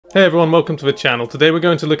Hey everyone, welcome to the channel. Today we're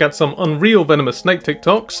going to look at some unreal venomous snake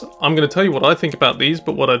TikToks. I'm going to tell you what I think about these,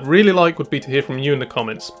 but what I'd really like would be to hear from you in the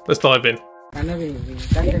comments. Let's dive in.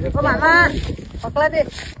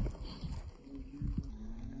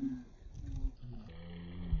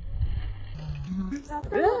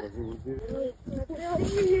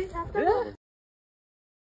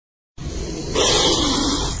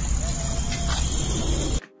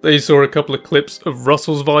 They saw a couple of clips of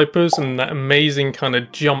Russell's vipers and that amazing kind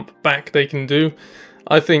of jump back they can do.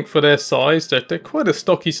 I think for their size, they're quite a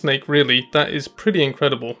stocky snake really. That is pretty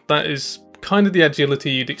incredible. That is kind of the agility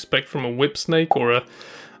you'd expect from a whip snake or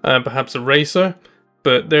perhaps a racer.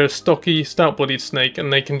 But they're a stocky, stout-bodied snake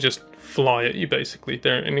and they can just fly at you basically.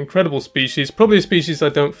 They're an incredible species, probably a species I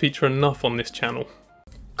don't feature enough on this channel.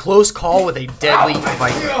 Close call with a deadly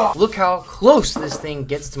viper. Look how close this thing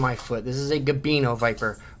gets to my foot. This is a Gabino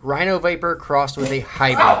viper. Rhino viper crossed with a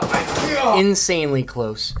hybrid. Insanely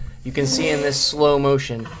close. You can see in this slow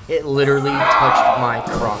motion, it literally touched my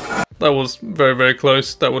croc. That was very, very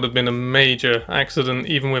close. That would have been a major accident.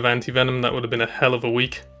 Even with anti-venom, that would have been a hell of a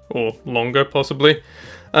week. Or longer, possibly.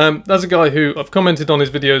 That's a guy who I've commented on his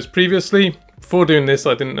videos previously. Before doing this,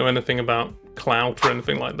 I didn't know anything about clout or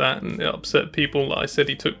anything like that, and it upset people that I said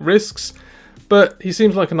he took risks. But he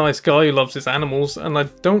seems like a nice guy who loves his animals, and I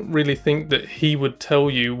don't really think that he would tell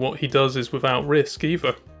you what he does is without risk either.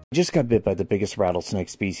 I just got bit by the biggest rattlesnake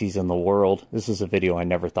species in the world. This is a video I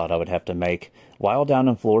never thought I would have to make. While down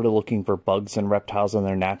in Florida looking for bugs and reptiles in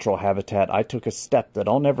their natural habitat, I took a step that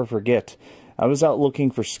I'll never forget. I was out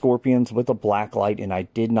looking for scorpions with a black light and I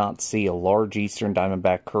did not see a large eastern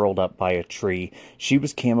diamondback curled up by a tree. She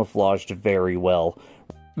was camouflaged very well.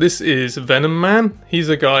 This is Venom Man. He's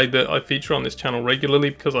a guy that I feature on this channel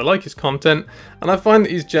regularly because I like his content and I find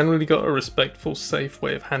that he's generally got a respectful, safe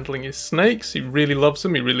way of handling his snakes. He really loves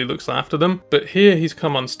them, he really looks after them. But here he's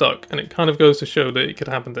come unstuck and it kind of goes to show that it could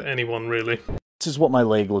happen to anyone really. This is what my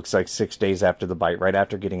leg looks like 6 days after the bite, right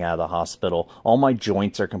after getting out of the hospital. All my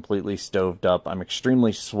joints are completely stoved up. I'm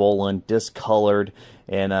extremely swollen, discolored,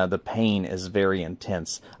 and the pain is very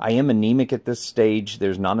intense. I am anemic at this stage.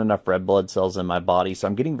 There's not enough red blood cells in my body, so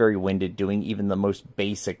I'm getting very winded doing even the most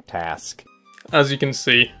basic task. As you can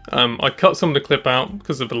see, I cut some of the clip out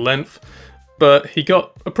because of the length, but he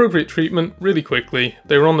got appropriate treatment really quickly.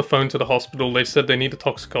 They were on the phone to the hospital. They said they need a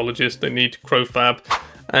toxicologist, they need crowfab.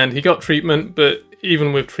 And he got treatment, but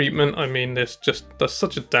even with treatment, I mean, that's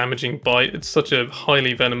such a damaging bite. It's such a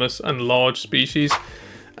highly venomous and large species.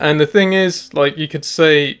 And the thing is, like, you could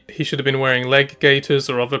say he should have been wearing leg gaiters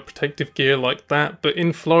or other protective gear like that, but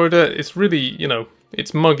in Florida, it's really, you know,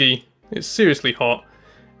 it's muggy, it's seriously hot.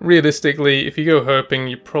 Realistically, if you go herping,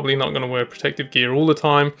 you're probably not going to wear protective gear all the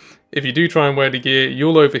time. If you do try and wear the gear,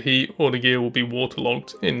 you'll overheat or the gear will be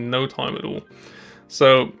waterlogged in no time at all.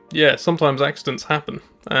 So, yeah, sometimes accidents happen.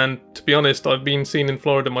 And to be honest, I've been seen in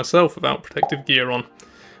Florida myself without protective gear on.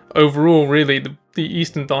 Overall, really, the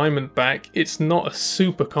eastern diamondback, it's not a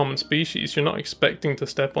super common species. You're not expecting to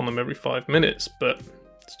step on them every 5 minutes, but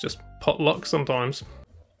it's just pot luck sometimes.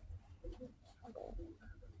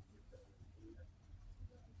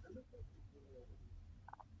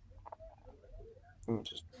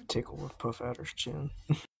 Just tickle with Puff Adder's chin.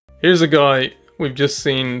 Here's a guy we've just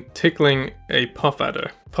seen tickling a puff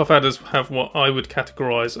adder. Puff adders have what I would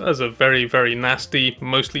categorize as a very, very nasty,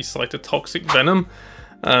 mostly cytotoxic venom.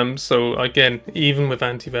 So again, even with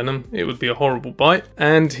anti-venom, it would be a horrible bite.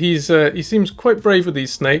 And he seems quite brave with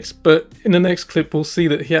these snakes, but in the next clip we'll see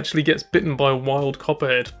that he actually gets bitten by a wild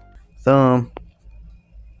copperhead. Thumb,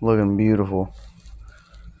 looking beautiful.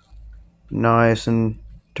 Nice and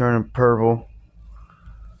turning purple.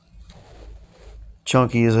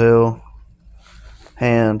 Chunky as hell.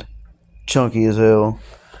 Hand, chunky as hell.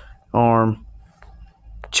 Arm,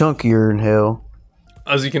 chunkier than hell.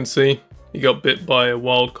 As you can see, he got bit by a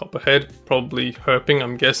wild copperhead, probably herping,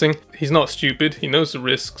 I'm guessing. He's not stupid, he knows the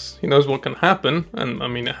risks, he knows what can happen, and I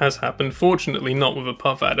mean it has happened, fortunately not with a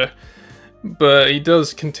puff adder. But he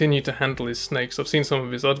does continue to handle his snakes. I've seen some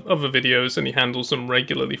of his other videos and he handles them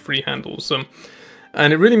regularly, free handles them.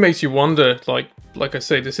 And it really makes you wonder, like I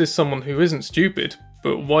say, this is someone who isn't stupid,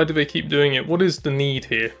 but why do they keep doing it? What is the need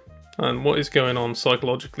here? And what is going on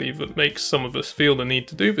psychologically that makes some of us feel the need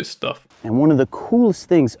to do this stuff? And one of the coolest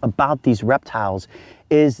things about these reptiles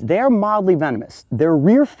is they're mildly venomous. Their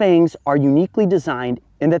rear fangs are uniquely designed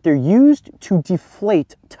in that they're used to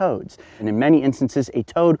deflate toads. And in many instances, a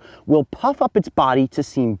toad will puff up its body to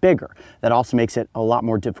seem bigger. That also makes it a lot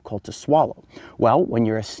more difficult to swallow. Well, when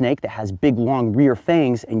you're a snake that has big, long rear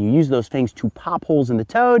fangs and you use those fangs to pop holes in the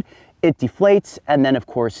toad, it deflates, and then of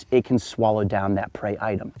course it can swallow down that prey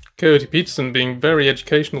item. Coyote Peterson being very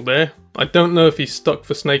educational there. I don't know if he stuck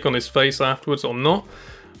the snake on his face afterwards or not,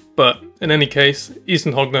 but in any case,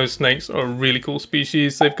 eastern hognose snakes are a really cool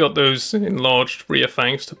species. They've got those enlarged rear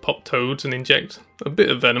fangs to pop toads and inject a bit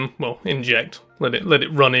of venom. Well, inject. Let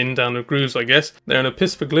it run in down the grooves, I guess. They're an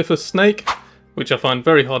Episphoglyphus snake, which I find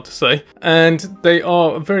very hard to say. And they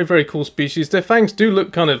are a very, very cool species. Their fangs do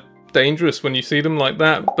look kind of dangerous when you see them like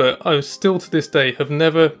that, but I still to this day have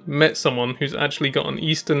never met someone who's actually got an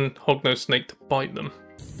eastern hognose snake to bite them.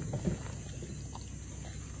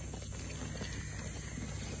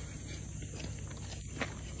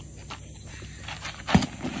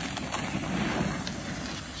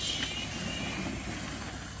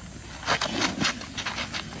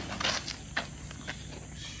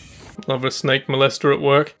 Love a snake molester at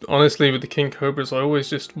work. Honestly, with the king cobras, I always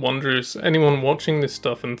just wonder, is anyone watching this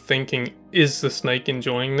stuff and thinking, is the snake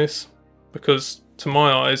enjoying this? Because to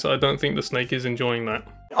my eyes, I don't think the snake is enjoying that.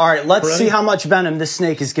 All right, let's see how much venom this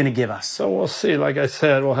snake is going to give us. So we'll see. Like I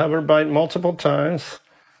said, we'll have her bite multiple times.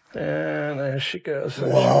 And there she goes.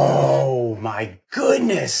 Whoa, my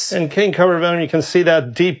goodness. And king cobra venom, you can see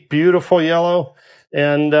that deep, beautiful yellow.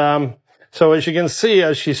 And so as you can see,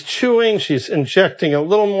 as she's chewing, she's injecting a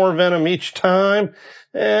little more venom each time.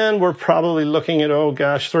 And we're probably looking at, oh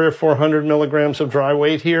gosh, 300 or 400 milligrams of dry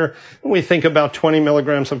weight here. And we think about 20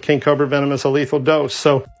 milligrams of king cobra venom as a lethal dose.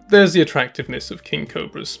 So there's the attractiveness of king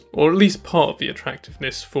cobras, or at least part of the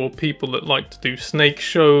attractiveness for people that like to do snake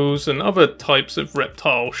shows and other types of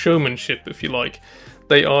reptile showmanship, if you like.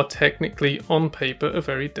 They are technically, on paper, a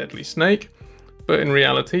very deadly snake. But in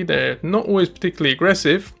reality, they're not always particularly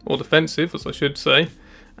aggressive, or defensive, as I should say,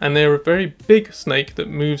 and they're a very big snake that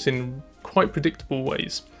moves in quite predictable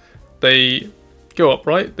ways. They go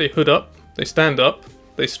upright, they hood up, they stand up,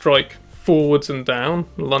 they strike forwards and down,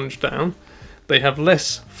 lunge down. They have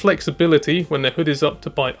less flexibility when their hood is up to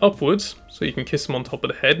bite upwards, so you can kiss them on top of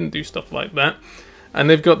the head and do stuff like that. And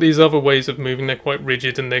they've got these other ways of moving, they're quite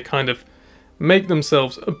rigid and they kind of make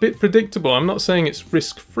themselves a bit predictable. I'm not saying it's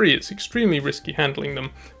risk-free, it's extremely risky handling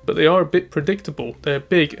them, but they are a bit predictable. They're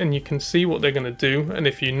big and you can see what they're going to do, and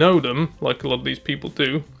if you know them, like a lot of these people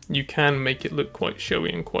do, you can make it look quite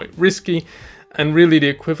showy and quite risky. And really the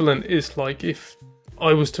equivalent is like if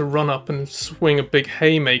I was to run up and swing a big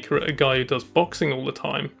haymaker at a guy who does boxing all the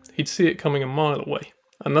time, he'd see it coming a mile away.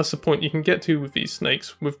 And that's the point you can get to with these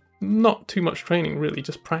snakes with not too much training, really,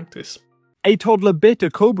 just practice. A toddler bit a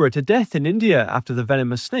cobra to death in India after the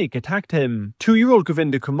venomous snake attacked him. 2-year-old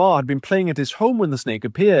Govinda Kumar had been playing at his home when the snake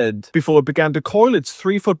appeared, before it began to coil its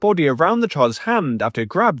 3-foot body around the child's hand after it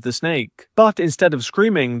grabbed the snake. But instead of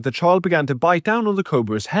screaming, the child began to bite down on the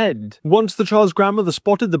cobra's head. Once the child's grandmother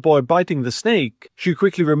spotted the boy biting the snake, she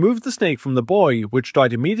quickly removed the snake from the boy, which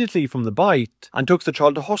died immediately from the bite, and took the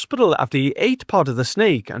child to hospital after he ate part of the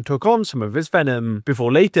snake and took on some of his venom,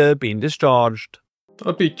 before later being discharged.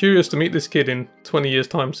 I'd be curious to meet this kid in 20 years'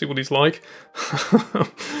 time, see what he's like.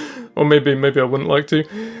 Or maybe I wouldn't like to.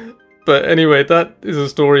 But anyway, that is a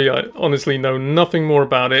story. I honestly know nothing more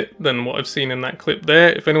about it than what I've seen in that clip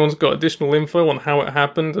there. If anyone's got additional info on how it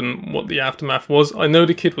happened and what the aftermath was, I know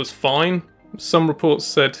the kid was fine. Some reports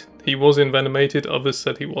said he was envenomated, others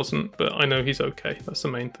said he wasn't, but I know he's okay. That's the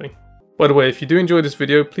main thing. By the way, if you do enjoy this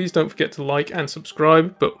video, please don't forget to like and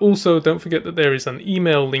subscribe, but also don't forget that there is an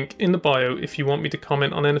email link in the bio. If you want me to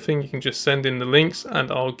comment on anything, you can just send in the links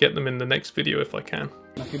and I'll get them in the next video if I can.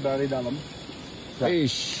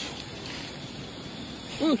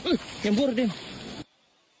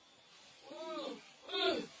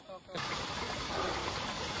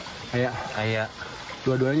 Kayak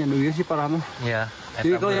dua-duanya dulu sih parah mah. Iya.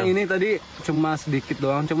 Jadi kalau yang ini tadi cuma sedikit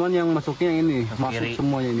doang, cuman yang masuknya ini, masuk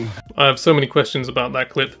semuanya ini. I have so many questions about that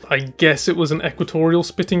clip. I guess it was an equatorial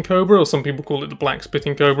spitting cobra, or some people call it the black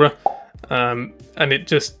spitting cobra. And it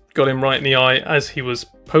just got him right in the eye as he was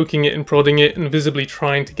poking it and prodding it and visibly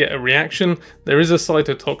trying to get a reaction. There is a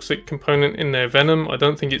cytotoxic component in their venom. I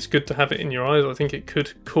don't think it's good to have it in your eyes. I think it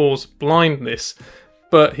could cause blindness.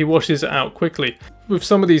 But he washes it out quickly. With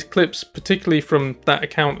some of these clips, particularly from that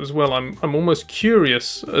account as well, I'm almost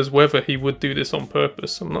curious as whether he would do this on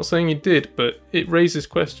purpose. I'm not saying he did, but it raises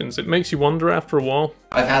questions. It makes you wonder after a while.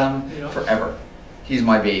 I've had him forever. He's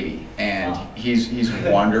my baby, and he's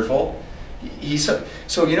wonderful.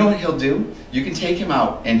 So you know what he'll do? You can take him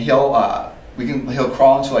out, and he'll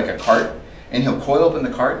crawl into like a cart, and he'll coil up in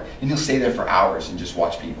the cart, and he'll stay there for hours and just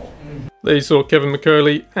watch people. There you saw Kevin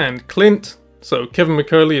McCurley and Clint. So Kevin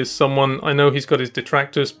McCurley is someone, I know he's got his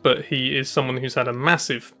detractors, but he is someone who's had a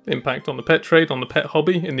massive impact on the pet trade, on the pet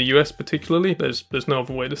hobby, in the US particularly. There's no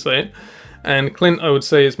other way to say it. And Clint, I would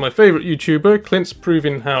say, is my favourite YouTuber. Clint's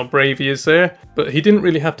proving how brave he is there, but he didn't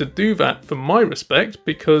really have to do that for my respect,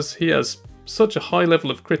 because he has such a high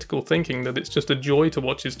level of critical thinking that it's just a joy to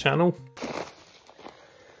watch his channel.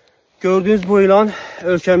 Gördüğünüz bu ilan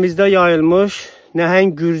ölkəmizdə yayılmış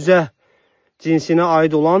nəhəng gürzə cinsinə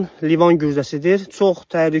aid olan livan gürzəsidir. Çox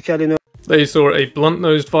təhlükəli. They saw a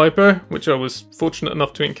blunt-nosed viper, which I was fortunate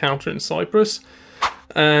enough to encounter in Cyprus.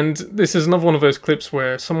 And this is another one of those clips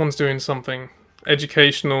where someone's doing something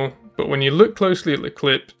educational, but when you look closely at the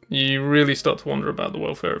clip, you really start to wonder about the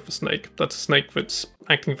welfare of the snake. That's a snake that's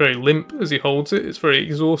acting very limp as he holds it. It's very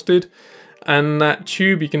exhausted. And that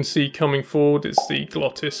tube you can see coming forward is the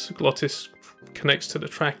glottis. Glottis connects to the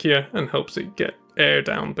trachea and helps it get air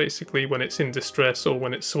down basically when it's in distress or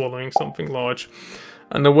when it's swallowing something large.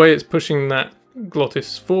 And the way it's pushing that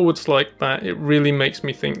glottis forwards like that, it really makes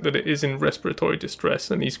me think that it is in respiratory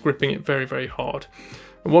distress and he's gripping it very, very hard.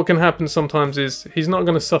 And what can happen sometimes is he's not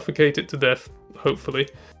going to suffocate it to death, hopefully,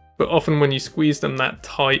 but often when you squeeze them that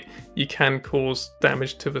tight, you can cause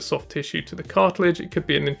damage to the soft tissue, to the cartilage. It could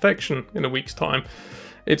be an infection in a week's time.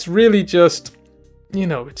 It's really just, you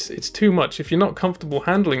know, it's too much. If you're not comfortable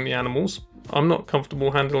handling the animals, I'm not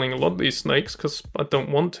comfortable handling a lot of these snakes because I don't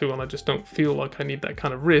want to and I just don't feel like I need that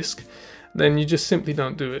kind of risk, then you just simply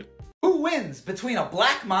don't do it. Who wins between a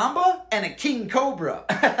black mamba and a king cobra?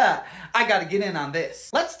 I gotta get in on this.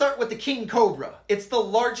 Let's start with the king cobra. It's the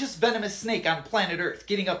largest venomous snake on planet Earth,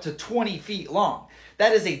 getting up to 20 feet long.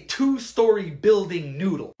 That is a 2-story building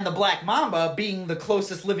noodle. And the black mamba, being the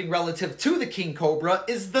closest living relative to the king cobra,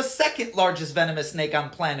 is the second largest venomous snake on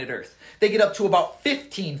planet Earth. They get up to about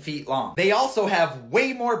 15 feet long. They also have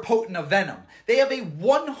way more potent of venom. They have a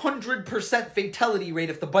 100% fatality rate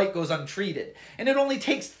if the bite goes untreated, and it only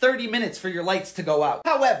takes 30 minutes for your lights to go out.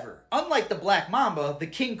 However, unlike the black mamba, the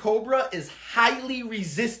king cobra is highly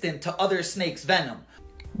resistant to other snakes' venom.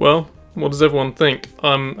 Well, what does everyone think?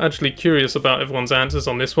 I'm actually curious about everyone's answers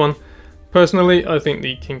on this one. Personally, I think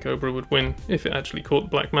the king cobra would win if it actually caught the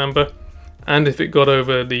black mamba, and if it got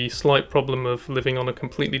over the slight problem of living on a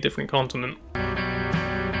completely different continent.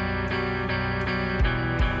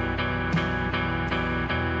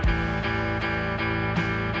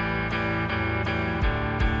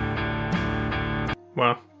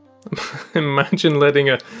 Wow. Imagine letting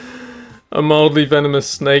a mildly venomous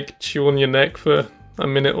snake chew on your neck for a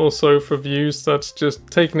minute or so for views. That's just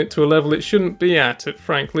taking it to a level it shouldn't be at,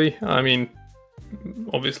 frankly. I mean,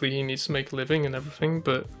 obviously he needs to make a living and everything,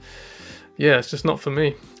 but yeah, it's just not for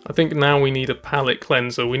me. I think now we need a palate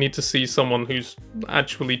cleanser. We need to see someone who's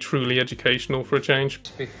actually truly educational for a change.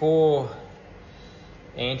 Before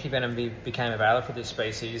anti-venom became available for this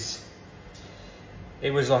species, it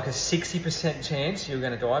was like a 60% chance you were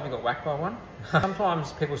going to die if you got whacked by one.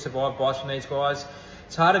 Sometimes people survive bites from these guys.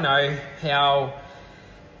 It's hard to know how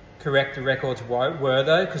correct the records were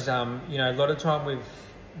though, because you know, a lot of time with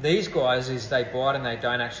these guys is they bite and they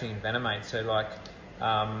don't actually envenomate. So like,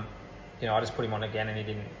 you know, I just put him on again and he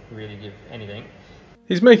didn't really give anything.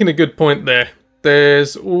 He's making a good point there.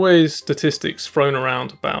 There's always statistics thrown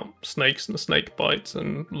around about snakes and snake bites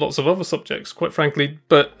and lots of other subjects, quite frankly,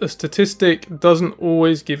 but a statistic doesn't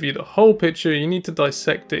always give you the whole picture. You need to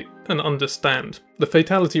dissect it and understand. The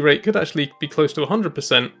fatality rate could actually be close to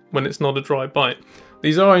 100% when it's not a dry bite.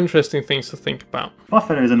 These are interesting things to think about.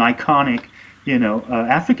 Buffalo is an iconic, you know,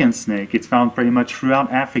 African snake. It's found pretty much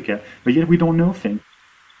throughout Africa, but yet we don't know things.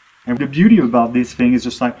 And the beauty about this thing is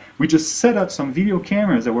just like, we just set up some video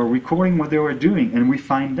cameras that were recording what they were doing, and we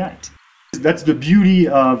find that. That's the beauty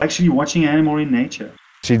of actually watching animal in nature.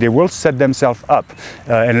 See, they will set themselves up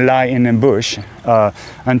and lie in a bush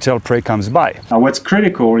until prey comes by. What's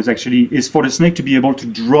critical is for the snake to be able to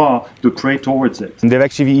draw the prey towards it. And they've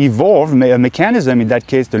actually evolved a mechanism, in that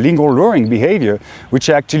case the lingual luring behavior,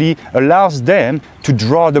 which actually allows them to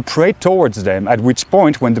draw the prey towards them, at which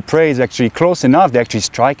point when the prey is actually close enough, they actually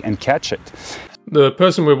strike and catch it. The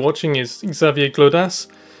person we're watching is Xavier Glodas,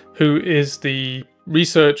 who is the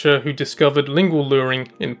researcher who discovered lingual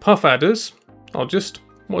luring in puff adders. I'll just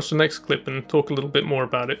watch the next clip and talk a little bit more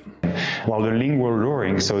about it. While the lingual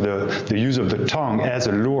luring, so the use of the tongue as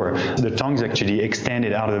a lure, the tongue is actually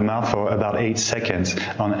extended out of the mouth for about 8 seconds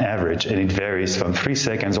on average, and it varies from 3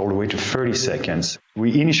 seconds all the way to 30 seconds.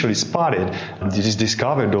 We initially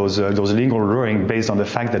discovered those lingual luring based on the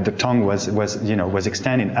fact that the tongue was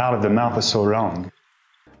extended out of the mouth for so long.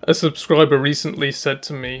 A subscriber recently said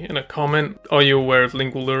to me in a comment, "Are you aware of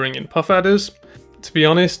lingual luring in puff adders?" To be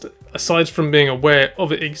honest, aside from being aware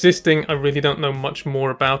of it existing, I really don't know much more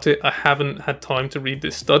about it. I haven't had time to read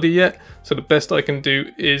this study yet, so the best I can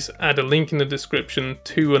do is add a link in the description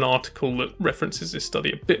to an article that references this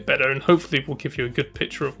study a bit better, and hopefully will give you a good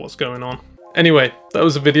picture of what's going on. Anyway, that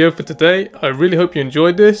was the video for today. I really hope you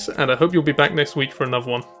enjoyed this, and I hope you'll be back next week for another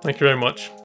one. Thank you very much.